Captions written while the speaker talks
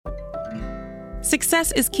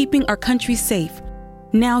Success is keeping our country safe.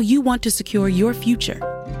 Now you want to secure your future.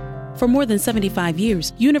 For more than 75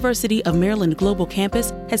 years, University of Maryland Global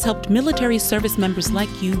Campus has helped military service members like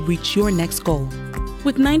you reach your next goal.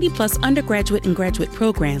 With 90-plus undergraduate and graduate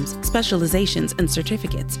programs, specializations, and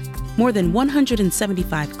certificates, more than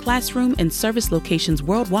 175 classroom and service locations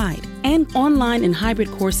worldwide, and online and hybrid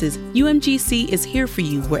courses, UMGC is here for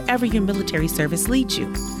you wherever your military service leads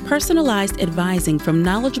you. Personalized advising from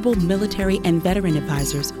knowledgeable military and veteran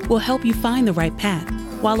advisors will help you find the right path,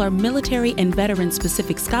 while our military and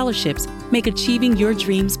veteran-specific scholarships make achieving your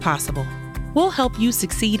dreams possible. We'll help you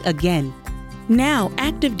succeed again. Now,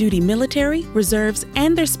 active duty military, reserves,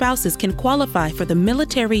 and their spouses can qualify for the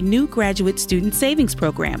Military New Graduate Student Savings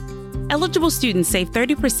Program. Eligible students save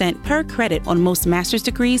 30% per credit on most master's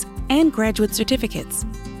degrees and graduate certificates.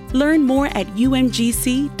 Learn more at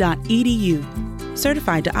umgc.edu.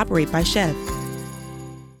 Certified to operate by SCHEV.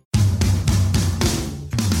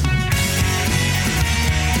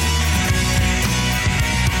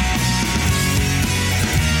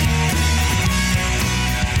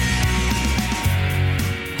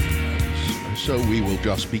 So we will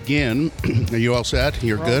just begin. Are you all set?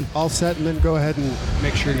 You're good? All set, and then go ahead and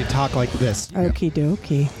make sure you talk like this. Okie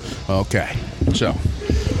dokie. Okay. So,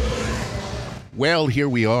 well, here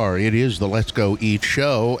we are. It is the Let's Go Eat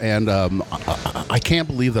show, and I can't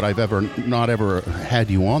believe that I've not ever had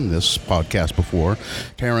you on this podcast before.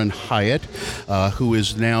 Taryn Hyatt, who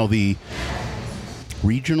is now the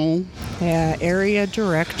regional area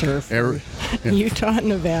director for Utah,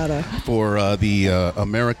 Nevada, for the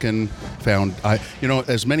American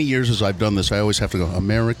as many years as I've done this, I always have to go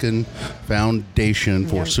American Foundation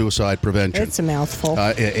for Suicide Prevention. It's a mouthful.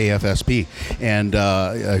 AFSP. And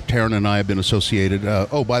Taryn and I have been associated.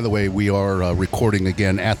 By the way, we are recording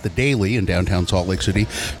again at the Daily in downtown Salt Lake City,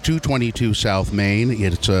 222 South Main.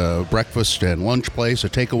 It's a breakfast and lunch place, a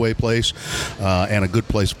takeaway place, and a good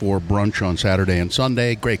place for brunch on Saturday and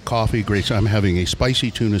Sunday. Great coffee, I'm having a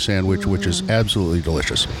spicy tuna sandwich, which is absolutely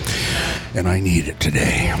delicious. And I need it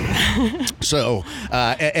today. So,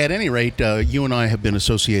 at any rate, you and I have been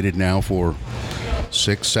associated now for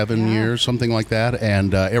 6-7 years, something like that,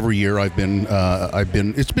 and every year I've been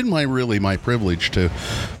it's been my privilege to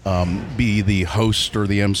be the host or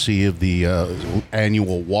the MC of the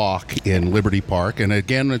annual walk in Liberty Park, and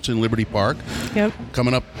again it's in Liberty Park. Yep.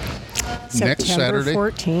 Coming up next Saturday.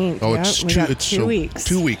 14th. Oh, yep. it's 2 weeks.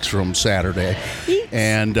 2 weeks from Saturday.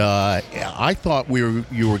 And I thought you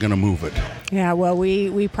were going to move it. Yeah, well,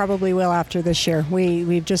 we probably will after this year.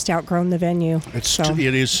 We've just outgrown the venue.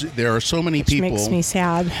 It is. There are so many people. Makes me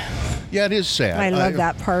sad. Yeah, it is sad. I love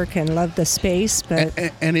that park and love the space, but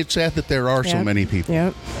and it's sad that there are so many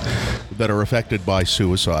people that are affected by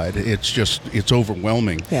suicide. It's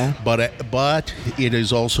overwhelming. Yeah. But it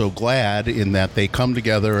is also glad in that they come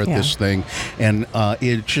together at this thing, and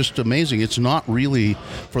it's just amazing. It's not really,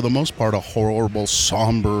 for the most part, a horrible,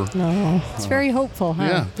 somber. No, it's very hopeful. Huh?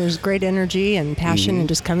 Yeah. There's great energy and passion and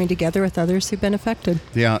just coming together with others who've been affected.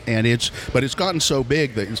 Yeah, and it's gotten so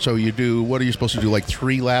big that so you do. What are you supposed to do? Like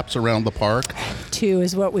 3 laps around the park? 2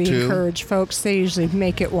 is what we encourage folks. They usually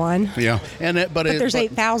make it 1. Yeah, but there's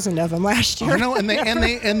 8,000 of them last year. I know, and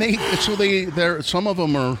they some of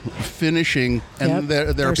them are finishing, and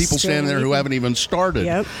there are people standing there who haven't even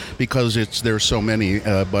started because there's so many.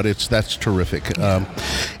 But that's terrific,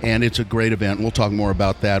 and it's a great event. We'll talk more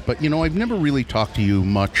about that. But I've never really talked to you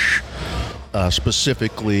much.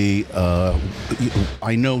 Specifically,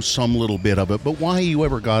 I know some little bit of it, but why you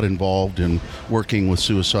ever got involved in working with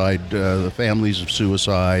suicide, the families of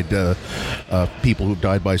suicide, people who've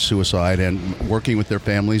died by suicide, and working with their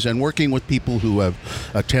families, and working with people who have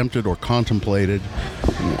attempted or contemplated.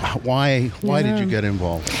 Why did you get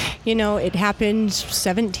involved? It happened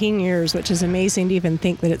 17 years, which is amazing to even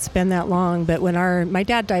think that it's been that long. But when my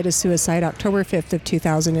dad died of suicide October 5th of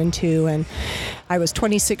 2002, and I was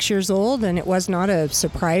 26 years old, and it was not a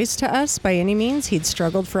surprise to us by any means. He'd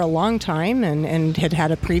struggled for a long time and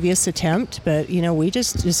had a previous attempt, but we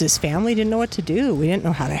just as his family didn't know what to do. We didn't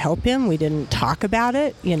know how to help him. We didn't talk about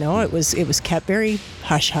it. It was kept very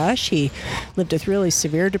hush-hush. He lived with really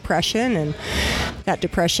severe depression, and that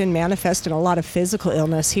depression manifested in a lot of physical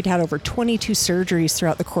illness. He'd had over 22 surgeries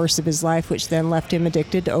throughout the course of his life, which then left him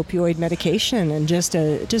addicted to opioid medication, and just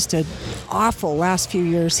a awful last few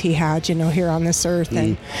years he had, here on this earth.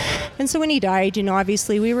 And so when he died,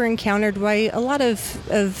 obviously we were encountered by a lot of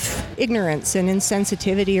ignorance and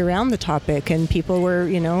insensitivity around the topic, and people were,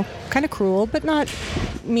 kind of cruel, but not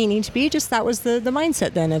meaning to be. Just that was the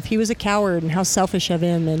mindset then of he was a coward and how selfish of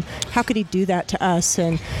him and how could he do that to us.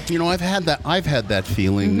 And I've had that that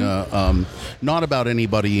feeling. Not about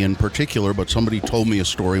anybody in particular, but somebody told me a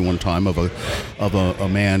story one time of a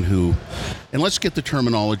man who, and let's get the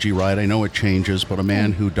terminology right. I know it changes, but a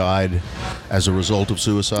man who died as a result of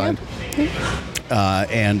suicide.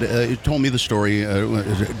 And it told me the story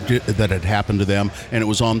that had happened to them, and it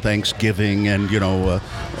was on Thanksgiving, and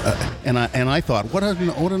and I thought, what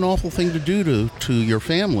an awful thing to do to your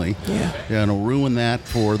family, ruin that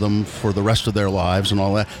for them for the rest of their lives and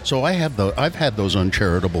all that. So I've had those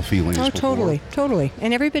uncharitable feelings. Oh, before. Totally.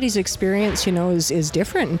 And everybody's experience, is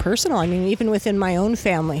different and personal. I mean, even within my own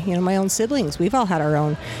family, my own siblings, we've all had our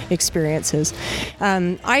own experiences.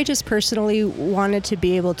 I just personally wanted to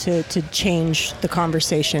be able to change the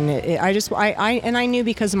conversation. I knew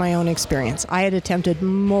because of my own experience. I had attempted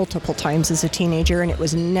multiple times as a teenager, and it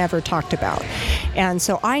was never talked about. And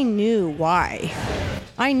so I knew why.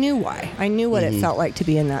 I knew what it felt like to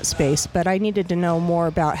be in that space, but I needed to know more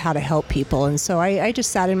about how to help people. And so I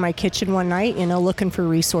just sat in my kitchen one night, looking for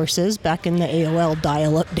resources back in the AOL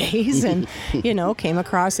dial-up days, and, came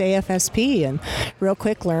across AFSP, and real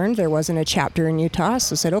quick learned there wasn't a chapter in Utah.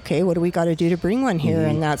 So I said, okay, what do we got to do to bring one here?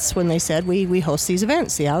 And that's when they said, we host these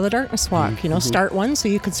events, the Out of the Darkness Walk, start one so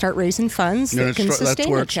you can start raising funds that can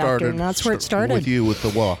sustain a chapter. And that's where it started. With you with the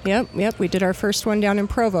walk. Yep. We did our first one down in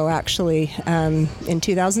Provo, actually, in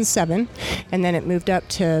 2007, and then it moved up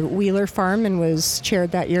to Wheeler Farm and was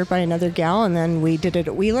chaired that year by another gal, and then we did it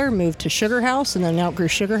at Wheeler, moved to Sugar House, and then outgrew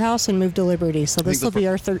Sugar House and moved to Liberty. So this will be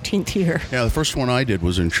our 13th year. Yeah, the first one I did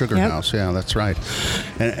was in Sugar House. Yeah, that's right.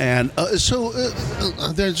 And so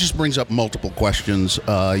that just brings up multiple questions.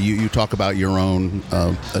 You talk about your own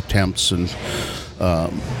attempts, and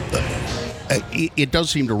it does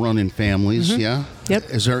seem to run in families, yeah?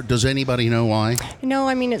 Yep. Does anybody know why? No,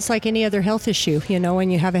 I mean, it's like any other health issue. When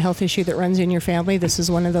you have a health issue that runs in your family, this is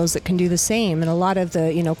one of those that can do the same. And a lot of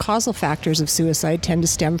the, causal factors of suicide tend to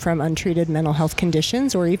stem from untreated mental health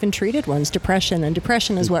conditions or even treated ones, depression. And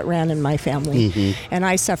depression is what ran in my family. And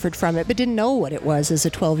I suffered from it, but didn't know what it was as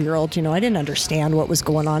a 12-year-old. I didn't understand what was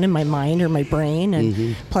going on in my mind or my brain.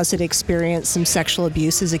 And plus I'd experienced some sexual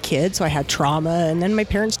abuse as a kid, so I had trauma. And then my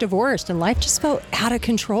parents divorced, and life just felt out of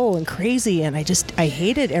control and crazy. And I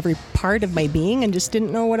hated every part of my being and just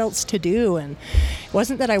didn't know what else to do. And it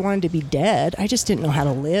wasn't that I wanted to be dead. I just didn't know how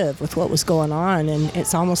to live with what was going on. And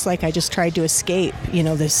it's almost like I just tried to escape,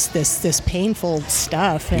 this painful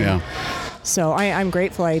stuff. And so I'm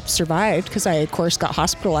grateful I survived, because I, of course, got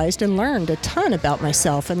hospitalized and learned a ton about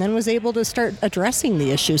myself, and then was able to start addressing the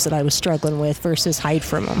issues that I was struggling with versus hide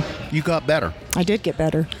from them. You got better. I did get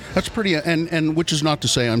better. That's pretty, and which is not to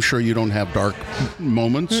say I'm sure you don't have dark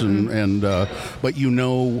moments, and but you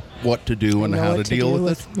know what to do and how to deal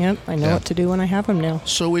with it. Yep, I know what to do when I have them now.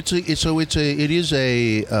 So it's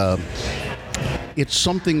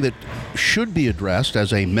something that should be addressed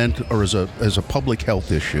as as a public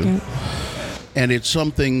health issue. Yep. And it's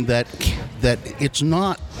something that it's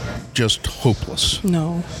not just hopeless.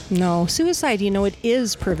 No. Suicide, it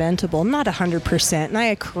is preventable, not 100%. And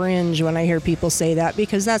I cringe when I hear people say that,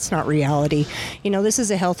 because that's not reality. This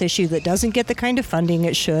is a health issue that doesn't get the kind of funding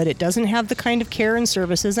it should. It doesn't have the kind of care and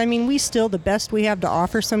services. I mean, the best we have to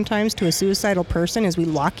offer sometimes to a suicidal person is we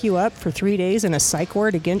lock you up for 3 days in a psych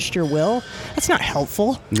ward against your will. That's not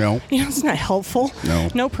helpful. No. It's not helpful.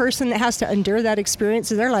 No person that has to endure that experience,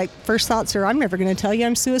 they're like, first thoughts are, I'm never going to tell you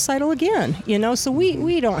I'm suicidal again. So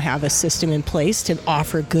we don't have a system in place to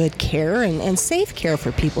offer good care and safe care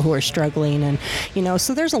for people who are struggling. And,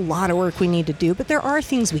 so there's a lot of work we need to do, but there are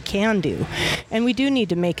things we can do. And we do need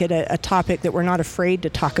to make it a topic that we're not afraid to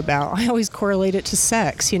talk about. I always correlate it to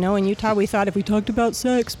sex. In Utah, we thought if we talked about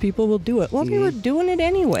sex, people will do it. Well, they were doing it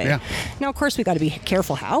anyway. Yeah. Now, of course, we got to be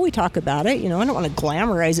careful how we talk about it. I don't want to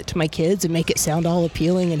glamorize it to my kids and make it sound all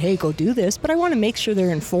appealing and, hey, go do this. But I want to make sure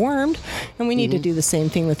they're informed. And we need to do the same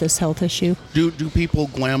thing with this health issue. Do people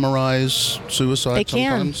glamorize suicide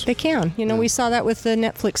sometimes? They can. We saw that with the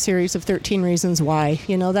Netflix series of 13 Reasons Why.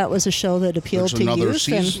 That was a show that appealed to youth.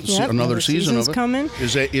 Another season of it. Coming.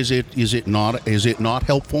 Is it not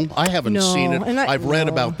helpful? I haven't seen it. I've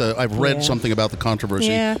read something about the controversy.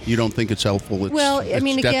 Yeah. You don't think it's helpful?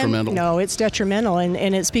 It's detrimental. No, it's detrimental,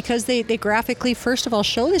 and it's because they graphically, first of all,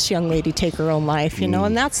 show this young lady take her own life.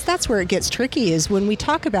 And that's where it gets tricky, is when we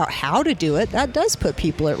talk about how to do it. That does put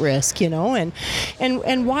people at risk.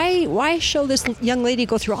 and why show this young lady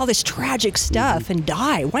go through all this tragic stuff and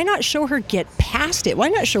die? Why not show her get past it? Why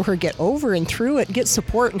not show her get over and through it, get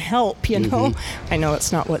support and help, I know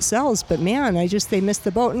it's not what sells, but man, they missed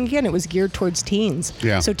the boat. And again, it was geared towards teens.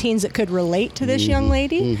 Yeah. So teens that could relate to this young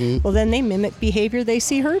lady, well, then they mimic behavior they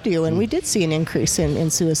see her do. And we did see an increase in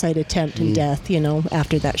suicide attempt and death,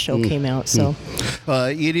 after that show came out. So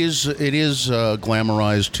it is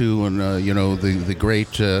glamorized too, and the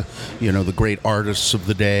great artists of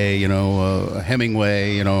the day,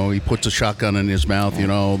 Hemingway, he puts a shotgun in his mouth,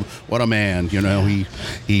 what a man,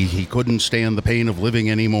 he couldn't stand the pain of living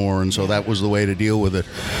anymore, and so that was the way to deal with it.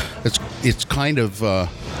 It's kind of I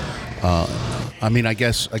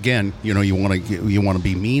guess again, you want to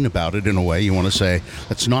be mean about it in a way. You want to say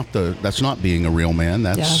that's not being a real man.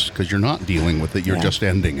 That's because you're not dealing with it. You're just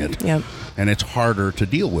ending it. Yep. And it's harder to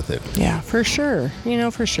deal with it. Yeah, for sure.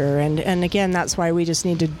 For sure. And again, that's why we just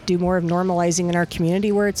need to do more of normalizing in our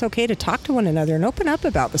community, where it's okay to talk to one another and open up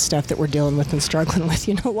about the stuff that we're dealing with and struggling with.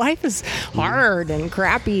 Life is hard and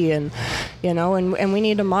crappy, and and we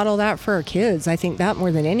need to model that for our kids. I think that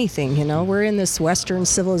more than anything. We're in this Western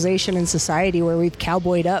civilization and society where we've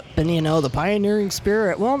cowboyed up and the pioneering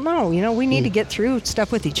spirit. Well, no, we need to get through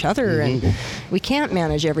stuff with each other, and we can't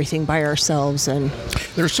manage everything by ourselves. And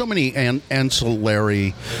there's so many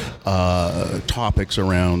ancillary topics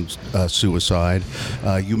around suicide.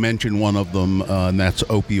 You mentioned one of them, and that's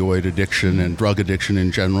opioid addiction and drug addiction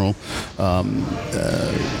in general.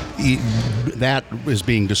 That is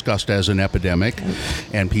being discussed as an epidemic,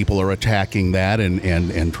 and people are attacking that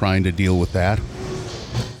and trying to deal with that.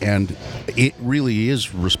 And it really is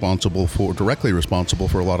directly responsible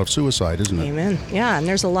for a lot of suicide, isn't it? Amen. Yeah, and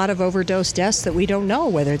there's a lot of overdose deaths that we don't know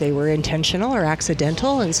whether they were intentional or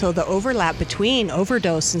accidental, and so the overlap between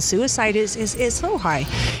overdose and suicide is so high.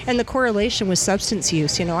 And the correlation with substance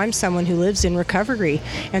use, I'm someone who lives in recovery,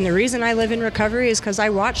 and the reason I live in recovery is because I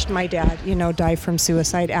watched my dad, die from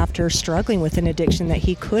suicide after struggling with an addiction that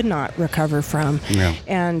he could not recover from. Yeah.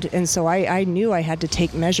 And so I knew I had to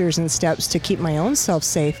take measures and steps to keep my own self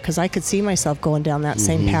safe, because I could see myself going down that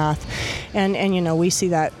same path. And we see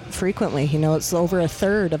that frequently. It's over a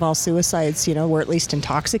third of all suicides, were at least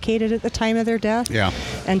intoxicated at the time of their death. Yeah.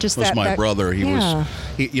 And just that was my brother. He was,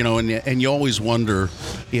 and you always wonder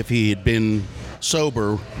if he had been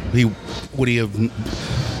sober, would he have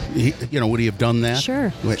done that? Sure.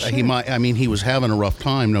 He might. He was having a rough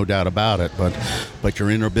time, no doubt about it. But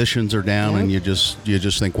your inhibitions are down, and you just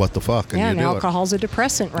think, what the fuck? And alcohol's a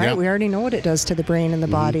depressant, right? Yep. We already know what it does to the brain and the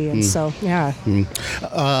body, and so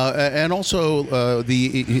and also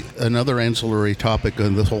another ancillary topic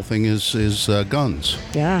of this whole thing is guns.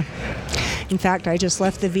 Yeah. In fact, I just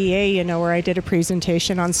left the VA, where I did a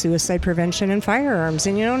presentation on suicide prevention and firearms.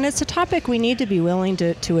 And, and it's a topic we need to be willing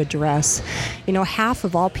to address. Half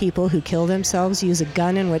of all people who kill themselves use a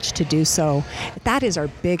gun in which to do so. That is our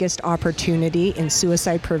biggest opportunity in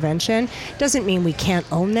suicide prevention. Doesn't mean we can't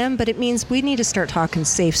own them, but it means we need to start talking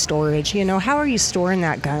safe storage. How are you storing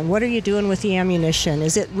that gun? What are you doing with the ammunition?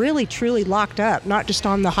 Is it really, truly locked up, not just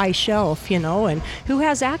on the high shelf, and who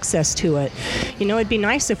has access to it? It'd be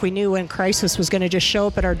nice if we knew when crisis was going to just show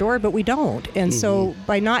up at our door, but we don't. And so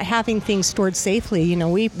by not having things stored safely,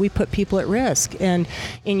 we put people at risk. And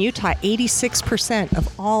in Utah, 86%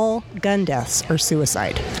 of all gun deaths are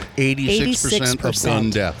suicide. 86% of gun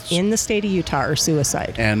deaths in the state of Utah are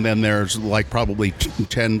suicide. And then there's probably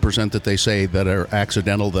 10% that they say that are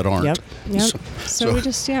accidental that aren't. Yep. So we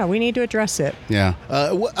just, we need to address it. Yeah.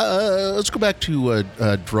 Let's go back to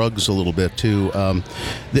drugs a little bit, too.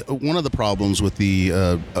 One of the problems with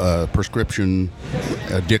the prescription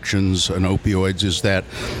addictions and opioids is that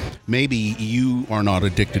maybe you are not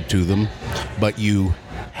addicted to them, but you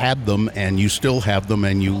had them and you still have them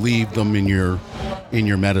and you leave them in your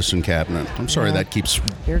medicine cabinet. I'm sorry, that keeps...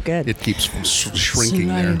 You're good. It keeps shrinking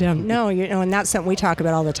there. Down. No, and that's something we talk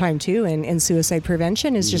about all the time too in suicide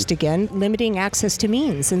prevention is just, again, limiting access to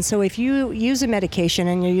means. And so if you use a medication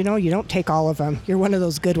and you don't take all of them, you're one of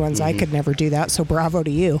those good ones. I could never do that, so bravo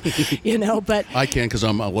to you. But I can because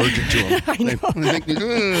I'm allergic to them. I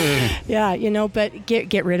know. But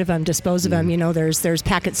get rid of them, dispose of them. There's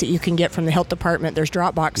packets that you can get from the health department. There's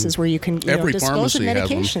drop boxes where you can dispose of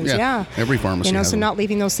medications. Every pharmacy So not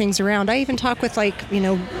leaving those things around. I even talk with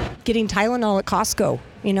getting Tylenol at Costco.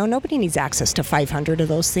 Nobody needs access to 500 of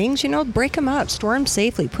those things. Break them up, store them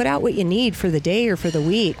safely, put out what you need for the day or for the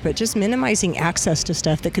week. But just minimizing access to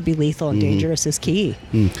stuff that could be lethal and dangerous is key.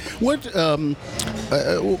 What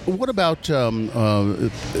about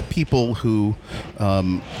people who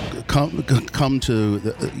come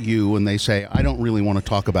to you and they say, I don't really want to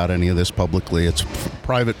talk about any of this publicly. It's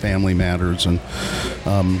private family matters, and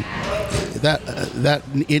that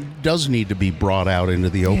it does need to be brought out into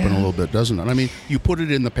the open a little bit, doesn't it? I mean, you put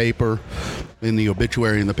it in the paper, in the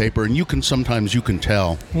obituary in the paper, and you can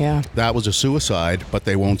tell that was a suicide, but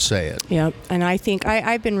they won't say it. Yeah, and I think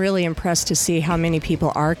I've been really impressed to see how many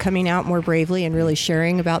people are coming out more bravely and really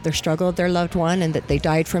sharing about their struggle of their loved one and that they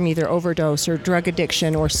died from either overdose or drug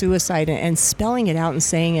addiction or suicide, and spelling it out and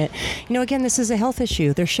saying it. Again, this is a health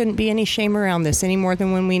issue. There shouldn't be any shame around this any more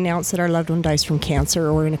than when we announce that our loved one dies from cancer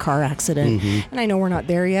or in a car accident. And I know we're not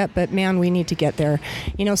there yet, but man, we need to get there.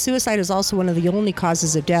 Suicide is also one of the only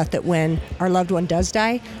causes of death that when our loved one does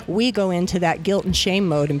die, we go into that guilt and shame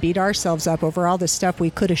mode and beat ourselves up over all the stuff we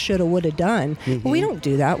coulda, shoulda, woulda done. But we don't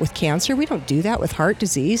do that with cancer. We don't do that with heart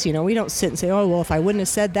disease. We don't sit and say, oh, well, if I wouldn't have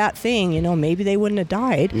said that thing, maybe they wouldn't have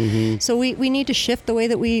died. So we need to shift the way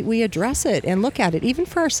that we address it and look at it. Even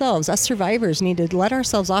for ourselves, us survivors need to let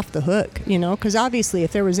ourselves off the hook, because obviously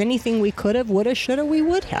if there was anything we could have, woulda, shoulda, we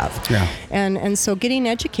would have. Yeah. And so getting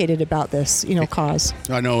educated about this, cause.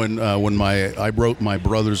 I know, and when I wrote my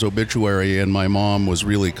brother's obituary, and my mom was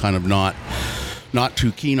really kind of not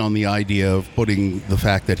too keen on the idea of putting the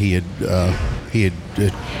fact that he had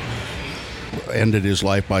ended his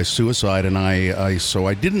life by suicide, and so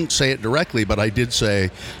I didn't say it directly, but I did say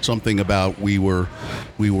something about we were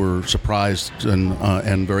surprised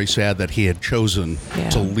and very sad that he had chosen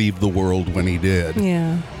to leave the world when he did.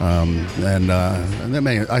 Yeah. I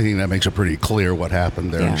think that makes it pretty clear what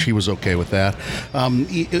happened there, and she was okay with that.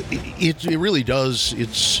 It really does.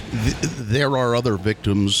 There are other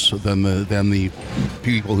victims than the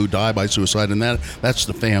people who die by suicide, and that's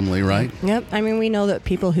the family, right? Yep. I mean, we know that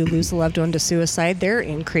people who lose a loved one to suicide, their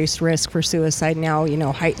increased risk for suicide now,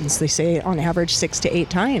 heightens, they say, on average 6 to 8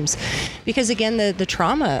 times. Because again, the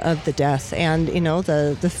trauma of the death and,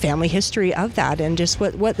 the family history of that and just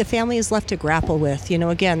what the family is left to grapple with.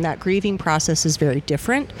 Again, that grieving process is very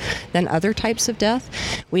different than other types of death.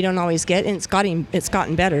 We don't always get, and it's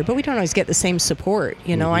gotten better, but we don't always get the same support.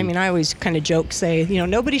 I mean, I always kind of joke, say,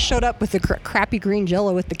 nobody showed up with the crappy green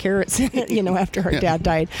Jell-O with the carrots in it, after our dad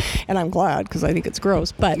died. And I'm glad, because I think it's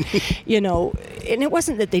gross. But, and it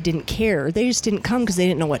wasn't that they didn't care. They just didn't come because they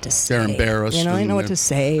didn't know what to say. They're embarrassed. They didn't know what to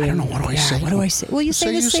say. I don't know, what do I say? What do I say? Well, you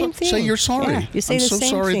say the same thing. Say you're sorry. Yeah, you say I'm the so same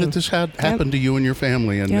sorry thing. that this happened to you and your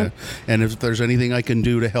family, and and if there's anything I can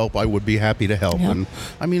do to help, I would be happy to help. And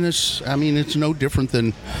it's no different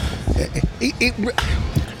than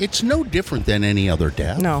it's no different than any other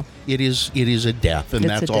death. No. It is a death, and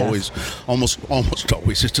that's always almost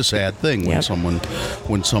always it's a sad thing when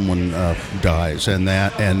someone dies, and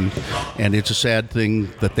it's a sad thing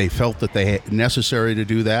that they felt that they had necessary to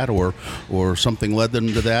do that, or something led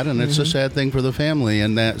them to that, and it's a sad thing for the family,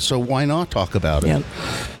 and that, so why not talk about it?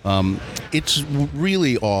 It's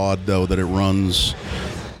really odd though that it runs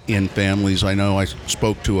in families. I know I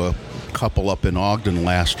spoke to a couple up in Ogden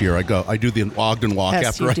last year. I do the Ogden walk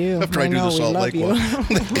after I do the Salt Lake walk.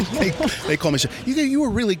 They call me and say, you were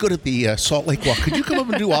really good at the Salt Lake walk. Could you come up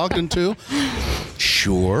and do Ogden too?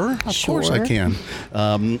 Sure, of course I can.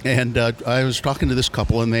 And I was talking to this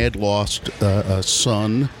couple, and they had lost a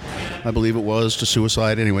son, I believe it was, to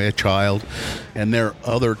suicide. Anyway, a child, and their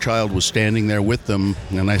other child was standing there with them.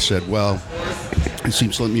 And I said, well, it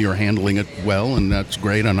seems like you're handling it well, and that's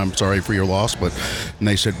great, and I'm sorry for your loss. And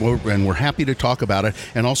they said, well, and we're happy to talk about it,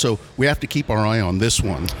 and also we have to keep our eye on this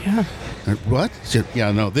one. Yeah. What?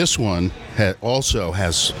 Yeah, no, this one also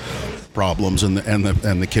has problems, and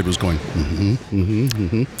the kid was going,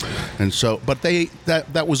 and so, but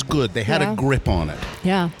that was good. They had a grip on it.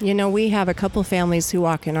 Yeah, we have a couple families who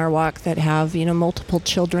walk in our walk that have multiple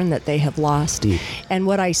children that they have lost, and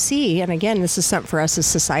what I see, and again, this is something for us as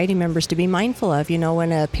society members to be mindful of.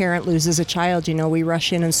 When a parent loses a child, we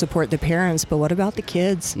rush in and support the parents, but what about the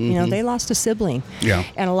kids? They lost a sibling. Yeah,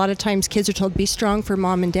 and a lot of times kids are told, be strong for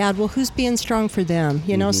mom and dad. Well, who's being strong for them?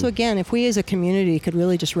 So again, if we as a community could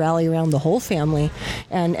really just rally around the whole family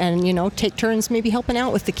and take turns maybe helping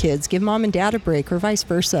out with the kids, give mom and dad a break, or vice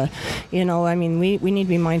versa. We we need to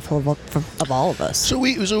be mindful of all of us. So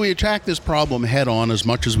we attack this problem head on as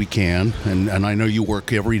much as we can, and I know you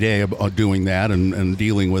work every day doing that and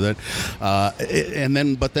dealing with it.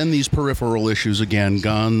 But then these peripheral issues again,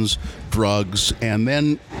 guns, drugs, and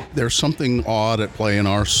then there's something odd at play in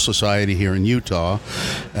our society here in Utah,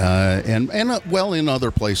 and in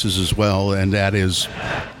other places as well, and that is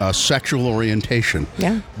sexual orientation.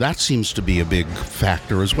 Yeah. That seems to be a big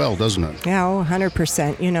factor as well, doesn't it? Yeah,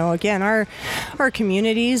 100%. Again, our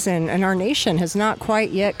communities and our nation has not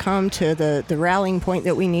quite yet come to the rallying point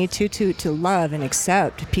that we need to love and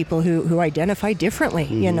accept people who identify differently.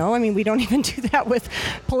 Mm-hmm. We don't even do that with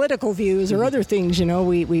political views or other things.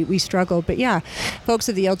 We struggle. But yeah, folks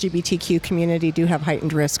of the LGBTQ community do have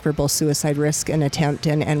heightened risk for both suicide risk and attempt,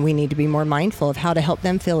 and we need to be more mindful of how to help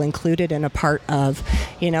them feel included and a part of.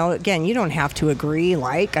 Again, you don't have to agree.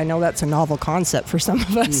 I know that's a novel concept for some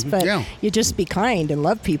of us, but you just be kind and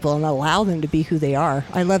love people and allow them to be who they are.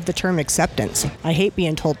 I love the term acceptance. I hate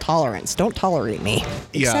being told tolerance. Don't tolerate me.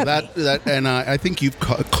 Yeah, Accept me. that, and I think you've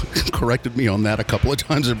corrected me on that a couple of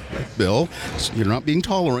times, Bill. You're not being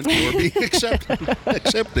tolerant; you're being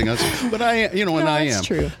accepting us. But I am.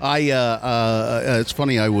 True. It's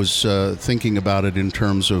funny. I was thinking about it in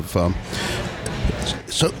terms of.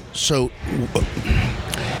 So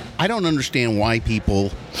I don't understand why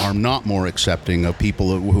people are not more accepting of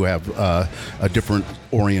people who have a different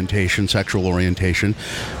orientation, sexual orientation.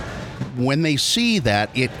 When they see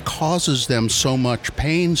that, it causes them so much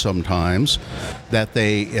pain sometimes that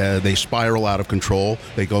they spiral out of control.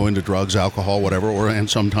 They go into drugs, alcohol, whatever, and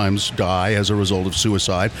sometimes die as a result of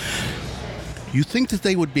suicide. You think that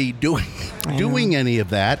they would be doing any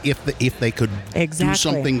of that if they could do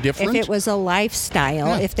something different? If it was a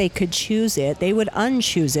lifestyle, if they could choose it, they would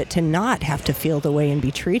unchoose it to not have to feel the way and be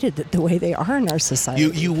treated the way they are in our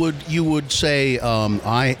society. You would say,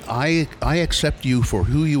 I accept you for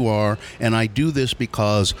who you are, and I do this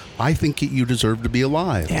because I think you deserve to be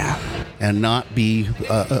alive. Yeah. And not be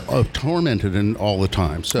tormented all the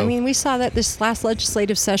time. So we saw that this last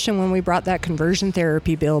legislative session when we brought that conversion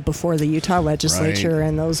therapy bill before the Utah legislature, right.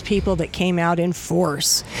 And those people that came out in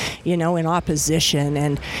force, in opposition,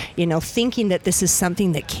 and thinking that this is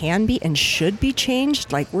something that can be and should be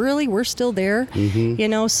changed. Really, we're still there.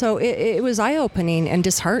 Mm-hmm. So it was eye-opening and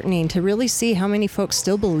disheartening to really see how many folks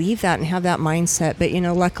still believe that and have that mindset. But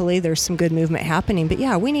luckily there's some good movement happening. But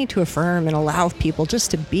yeah, we need to affirm and allow people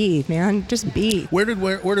just to be, man, just be. Where did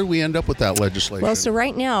we end up with that legislation? Well, so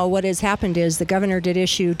right now what has happened is the governor did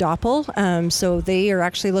issue DOPL. So they are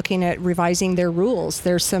actually looking at revising their rules.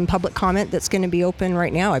 There's some public comment that's going to be open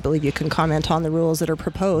right now. I believe you can comment on the rules that are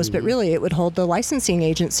proposed, but really it would hold the licensing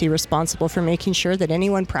agency responsible for making sure that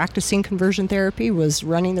anyone practicing conversion therapy was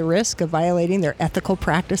running the risk of violating their ethical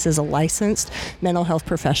practice as a licensed mental health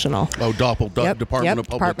professional. Oh, DOPL, Department of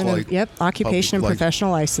Public Life. Occupation and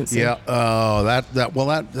Professional Licensing. Yeah,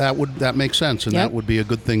 that makes sense, and that would be a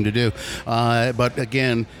good thing to do. But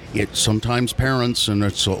again, sometimes parents, and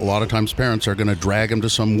it's a lot of times parents are going to drag him to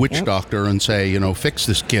some witch doctor and say, fix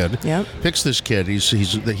this kid. Fix this kid.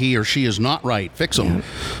 He or she is not right. Fix him.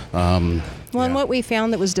 And what we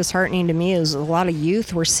found that was disheartening to me is a lot of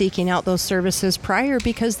youth were seeking out those services prior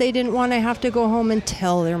because they didn't want to have to go home and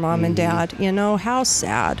tell their mom and dad. How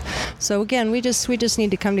sad. So again, we just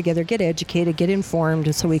need to come together, get educated, get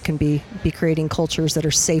informed, so we can be creating cultures that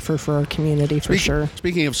are safer for our community for sure.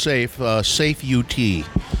 Speaking of safe, Safe UT.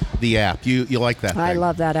 The app. You like that thing? I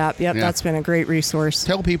love that app. Yep, that's been a great resource.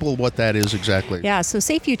 Tell people what that is exactly. Yeah, so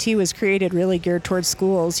Safe UT was created really geared towards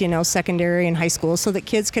schools, secondary and high school, so that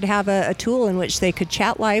kids could have a tool in which they could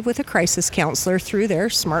chat live with a crisis counselor through their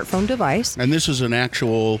smartphone device. And this is an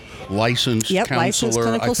actual licensed counselor, licensed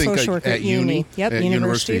clinical social worker at uni. At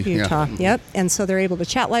University of Utah. Yep. And so they're able to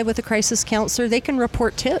chat live with a crisis counselor. They can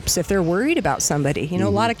report tips if they're worried about somebody. A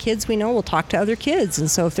lot of kids we know will talk to other kids,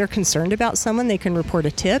 and so if they're concerned about someone, they can report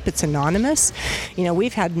a tip. It's anonymous.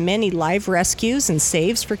 We've had many live rescues and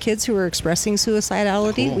saves for kids who are expressing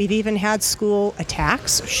suicidality. Cool. We've even had school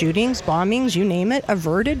attacks, shootings, bombings, you name it,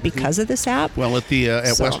 averted because of this app. Well, at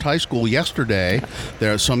West High School yesterday,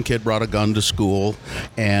 some kid brought a gun to school,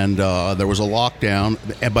 and there was a lockdown,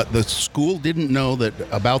 but the school didn't know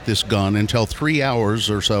about this gun until 3 hours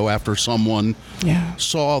or so after someone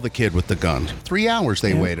saw the kid with the gun. 3 hours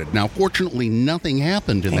they waited. Now, fortunately, nothing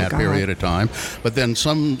happened in that period of time, but then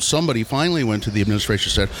some somebody finally went to the administration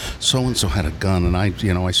and said, so-and-so had a gun, and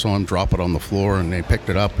I saw him drop it on the floor, and they picked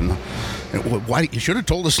it up, and why you should have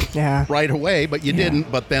told us right away, but you didn't.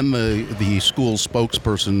 But then the school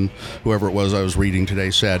spokesperson, whoever it was I was reading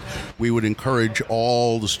today, said we would encourage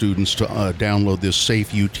all the students to download this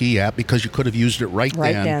Safe UT app because you could have used it right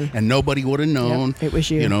then, and nobody would have known. Yep, it was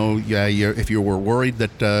you. If you were worried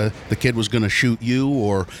that the kid was going to shoot you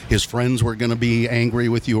or his friends were going to be angry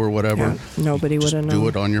with you or whatever, nobody would have known. Do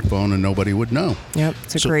it on your phone and nobody would know. Yep,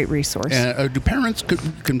 it's a great resource. Do parents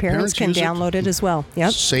can parents can download it as well?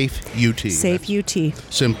 Yep. Safe UT. Safe UT.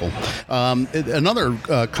 Simple. Another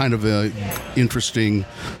kind of interesting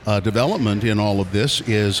development in all of this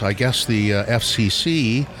is, I guess, the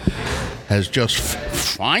FCC has just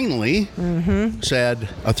finally said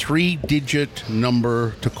a 3-digit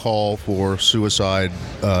number to call for suicide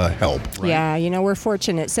help. Right? Yeah, we're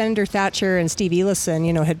fortunate. Senator Thatcher and Steve Ellison,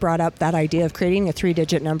 had brought up that idea of creating a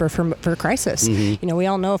 3-digit number for crisis. We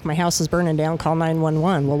all know if my house is burning down, call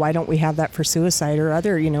 911. Well, why don't we have that for suicide or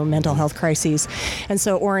other, mental health crises? And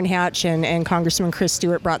so Orrin Hatch and Congressman Chris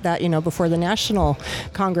Stewart brought that, before the National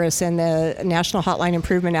Congress, and the National Hotline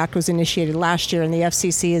Improvement Act was initiated last year, and the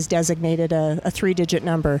FCC has designated a 3-digit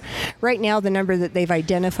number. Right now, the number that they've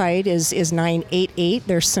identified is 988.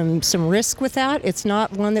 There's some risk with that. It's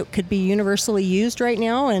not one that could be universally used right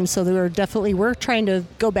now, and so we're trying to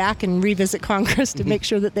go back and revisit Congress to make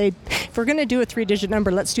sure that if we're going to do a 3-digit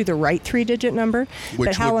number, let's do the right 3-digit number.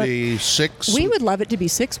 Which would be 6? We would love it to be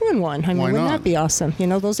 611. I mean, wouldn't that be awesome?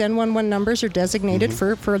 Those N11 numbers are designated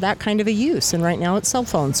for that kind of a use, and right now it's cell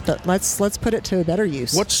phones, but let's put it to a better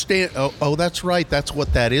use. That's right. That's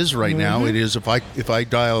what that is right now. It is if I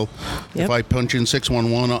dial, if I punch in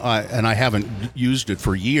 611, and I haven't used it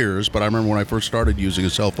for years, but I remember when I first started using a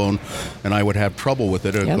cell phone, and I would have trouble with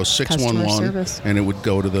it. It would go 611, and it would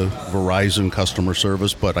go to the Verizon customer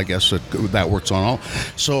service, but I guess that works on all.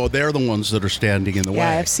 So they're the ones that are standing in the way.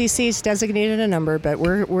 Yeah, FCC's designated a number, but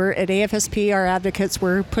we're at AFSP, our advocates,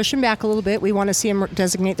 we're pushing back a little bit. We want to see them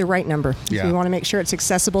designate the right number. Yeah. We want to make sure it's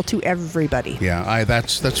accessible to everybody. Yeah,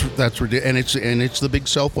 that's ridiculous, and it's the big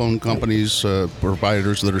cell phone companies,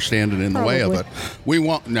 providers that are standing in the way of it.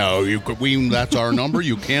 That's our number.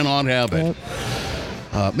 You cannot have it.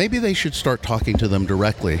 Maybe they should start talking to them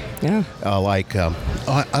directly. Yeah.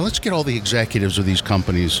 Let's get all the executives of these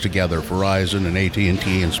companies together, Verizon and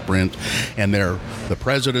AT&T and Sprint, and the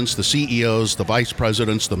presidents, the CEOs, the vice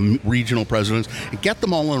presidents, the regional presidents, and get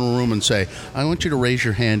them all in a room and say, I want you to raise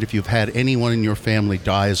your hand if you've had anyone in your family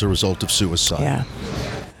die as a result of suicide. Yeah.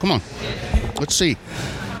 Come on. Let's see.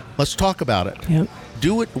 Let's talk about it. Yep.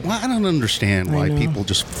 Do it. I don't understand why people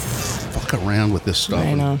just fuck around with this stuff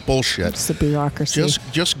and bullshit. It's the bureaucracy.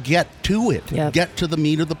 Just get to it. Yep. Get to the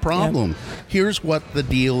meat of the problem. Yep. Here's what the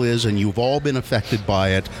deal is, and you've all been affected by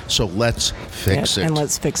it, so let's fix it. And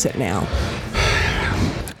let's fix it now.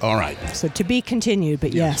 All right. So to be continued,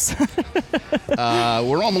 but yes.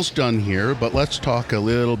 We're almost done here, but let's talk a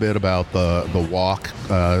little bit about the walk.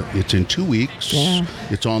 It's in 2 weeks. Yeah.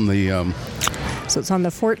 It's on the... So it's on the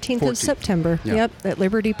 14th of September. Yeah. Yep, at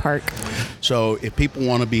Liberty Park. So if people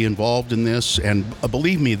want to be involved in this, and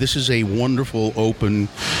believe me, this is a wonderful, open,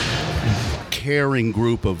 caring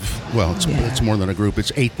group of, it's more than a group.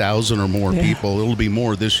 It's 8,000 or more people. It'll be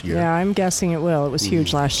more this year. Yeah, I'm guessing it will. It was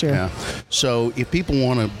huge last year. Yeah. So if people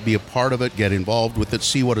want to be a part of it, get involved with it,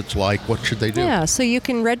 see what it's like, what should they do? Yeah, so you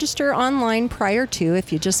can register online prior to,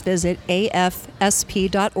 if you just visit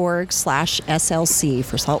afsp.org/SLC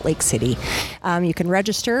for Salt Lake City. You can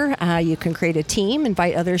register. You can create a team,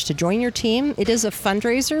 invite others to join your team. It is a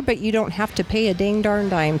fundraiser, but you don't have to pay a ding darn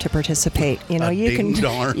dime to participate. You can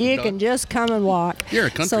just come and walk. You're a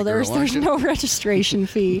country so there's no registration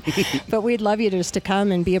fee, but we'd love you just to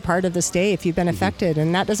come and be a part of this day if you've been affected,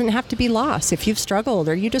 and that doesn't have to be loss. If you've struggled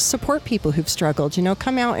or you just support people who've struggled,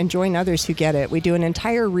 come out and join others who get it. We do an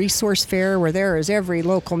entire resource fair where there is every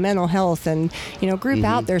local mental health and group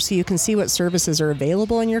out there so you can see what services are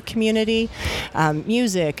available in your community.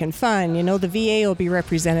 Music and fun. The VA will be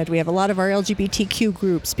represented. We have a lot of our LGBTQ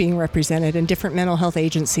groups being represented and different mental health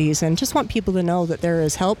agencies, and just want people to know that there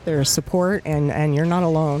is help, there is support, and you're not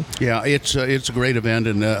alone. Yeah, it's a great event,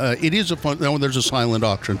 and it is a fun. There's a silent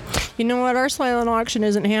auction. You know what? Our silent auction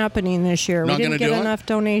isn't happening this year. We didn't get enough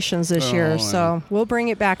donations this year, so we'll bring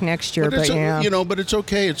it back next year. But it's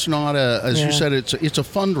okay. It's not you said. It's a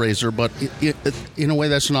fundraiser, but in a way,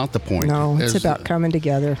 that's not the point. No, it's about coming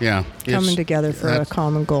together. Yeah, coming together for a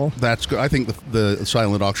common goal. That's good. I think the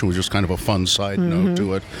silent auction was just kind of a fun side note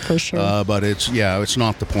to it. For sure. But it's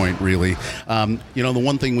not the point really. The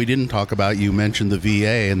one thing we didn't talk about. about, you mentioned the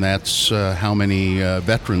VA, and that's how many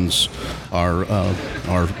veterans are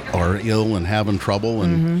ill and having trouble,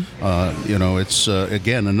 and it's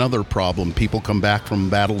again another problem. People come back from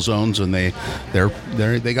battle zones and they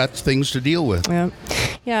got things to deal with.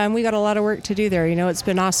 Yeah, and we got a lot of work to do there. It's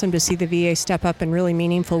been awesome to see the VA step up in really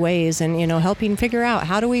meaningful ways, and helping figure out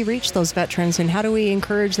how do we reach those veterans and how do we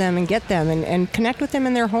encourage them and get them and connect with them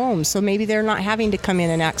in their homes. So maybe they're not having to come in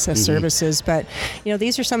and access services, but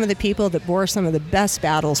these are some of the people that bore some of the best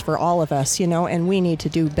battles for all of us. And we need to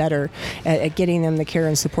do better at getting them the care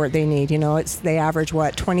and support they need. They average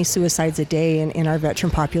 20 suicides a day in our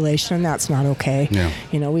veteran population, and that's not okay. Yeah.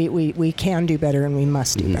 We can do better, and we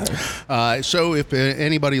must do better. So if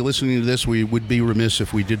anybody listening to this, we would be remiss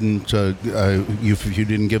if we didn't if you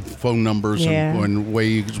didn't give phone numbers and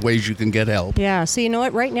ways you can get help. Yeah. So you know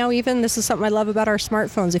what? Right now, even this is something I love about our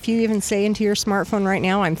smartphones. If you even say into your smartphone right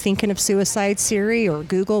now, "I'm thinking of suicide," Siri or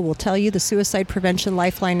Google will tell you the suicide prevention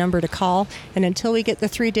lifeline number to call. And until we get the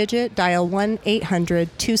 3-digit, dial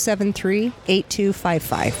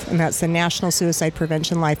 1-800-273-8255, and that's the National Suicide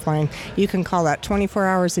Prevention Lifeline. You can call that 24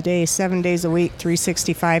 hours a day, 7 days a week,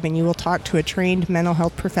 365, and you will talk to a trained mental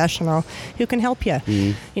health professional who can help you.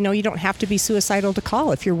 You don't have to be suicidal to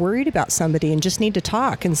call. If you're worried about somebody and just need to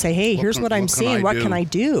talk and say, "Hey, here's what I'm seeing. What can I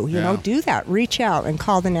do?" Do that. Reach out and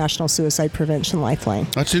call the National Suicide Prevention Lifeline.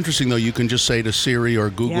 That's interesting, though. You can just say to Siri or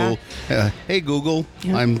Google, "Hey, Google,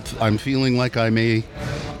 I'm feeling like I may."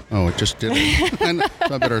 Oh, it just did it. And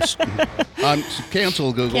I better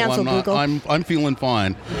cancel Google. Cancel Google. I'm feeling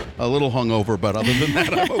fine. A little hungover, but other than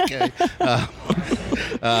that, I'm okay.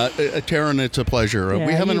 Taryn, it's a pleasure. Yeah,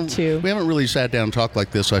 we haven't you too. We haven't really sat down and talked like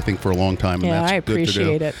this, I think, for a long time, and that's I good to do.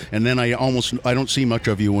 appreciate it. And then I don't see much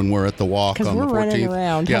of you when we're at the walk on the 14th. Because we're running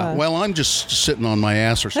around. Yeah. Well, I'm just sitting on my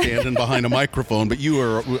ass or standing behind a microphone, but you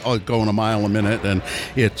are going a mile a minute, and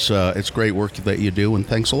it's great work that you do, and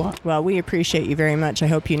thanks a lot. Well, we appreciate you very much. I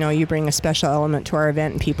hope you bring a special element to our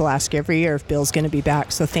event, and people ask every year if Bill's going to be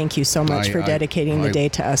back. So thank you so much for dedicating the day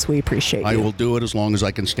to us. We appreciate you. I will do it as long as I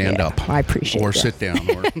can stand up. I appreciate it. Or sit down.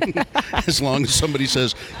 Or as long as somebody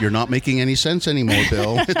says, "You're not making any sense anymore,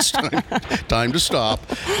 Bill. It's time to stop."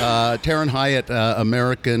 Taryn Hyatt,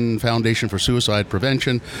 American Foundation for Suicide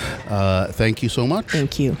Prevention. Thank you so much.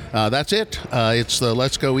 Thank you. That's it. It's the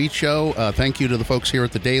Let's Go Eat show. Thank you to the folks here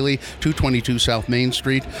at the Daily, 222 South Main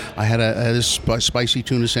Street. I had this spicy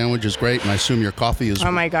tuna sandwich. Is great, and I assume your coffee is...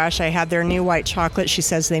 Oh my gosh, I had their new white chocolate. She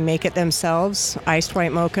says they make it themselves. Iced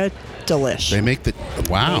white mocha. Delish. They make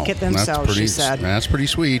wow. Make it themselves, she said. That's pretty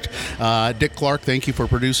sweet. Dick Clark, thank you for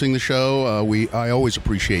producing the show. I always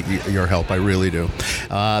appreciate your help. I really do.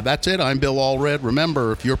 That's it. I'm Bill Allred.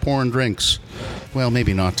 Remember, if you're pouring drinks, well,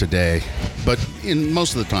 maybe not today, but in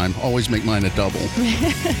most of the time, always make mine a double.